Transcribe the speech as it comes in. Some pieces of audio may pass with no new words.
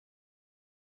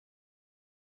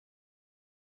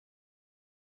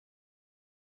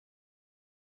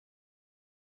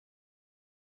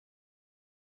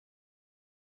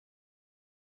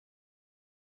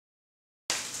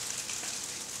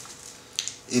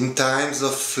In times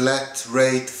of flat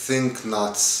rate think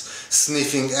nuts,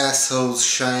 sniffing assholes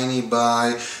shiny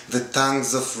by, the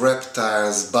tongues of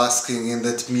reptiles basking in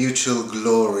that mutual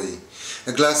glory.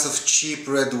 A glass of cheap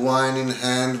red wine in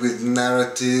hand with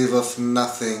narrative of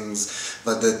nothings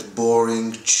but that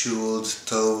boring, chewed,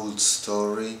 told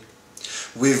story.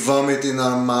 We vomit in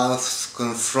our mouths,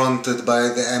 confronted by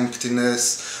the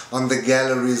emptiness, on the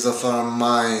galleries of our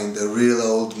mind. A real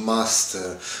old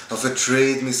master of a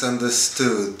trade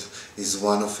misunderstood is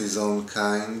one of his own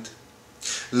kind.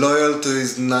 Loyal to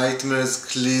his nightmares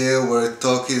clear, where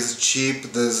talk is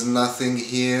cheap, there's nothing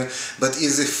here but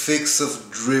easy fix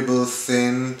of dribble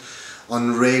thin.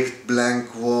 On raked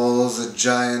blank walls, a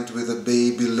giant with a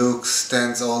baby look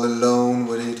stands all alone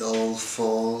when it all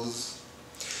falls.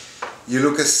 You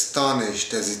look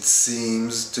astonished, as it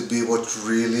seems to be what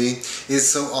really is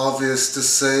so obvious to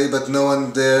say, but no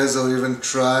one dares or even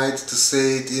tried to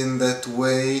say it in that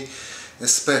way,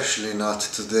 especially not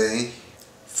today.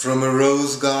 From a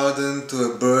rose garden to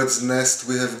a bird's nest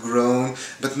we have grown,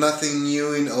 but nothing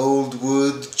new in old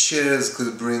wood. Chairs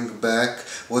could bring back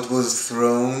what was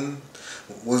thrown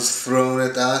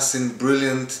at us in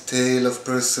brilliant tale of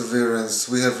perseverance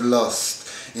we have lost.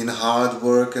 In hard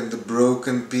work and the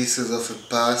broken pieces of a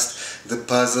past, the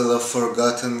puzzle of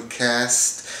forgotten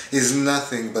cast is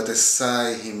nothing but a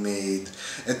sigh he made,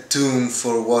 a tomb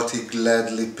for what he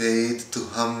gladly paid, to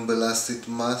humble us it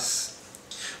must.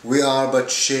 We are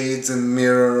but shades and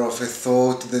mirror of a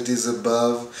thought that is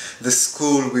above, the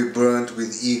school we burnt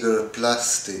with eager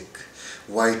plastic,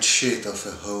 white shit of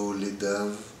a holy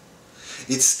dove.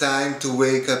 It's time to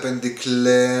wake up and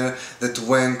declare that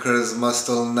wankers must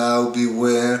all now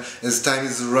beware, as time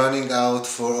is running out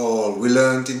for all. We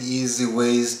learned in easy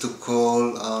ways to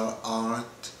call our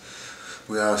art.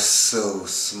 We are so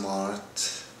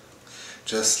smart,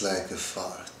 just like a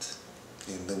fart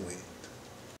in the wind.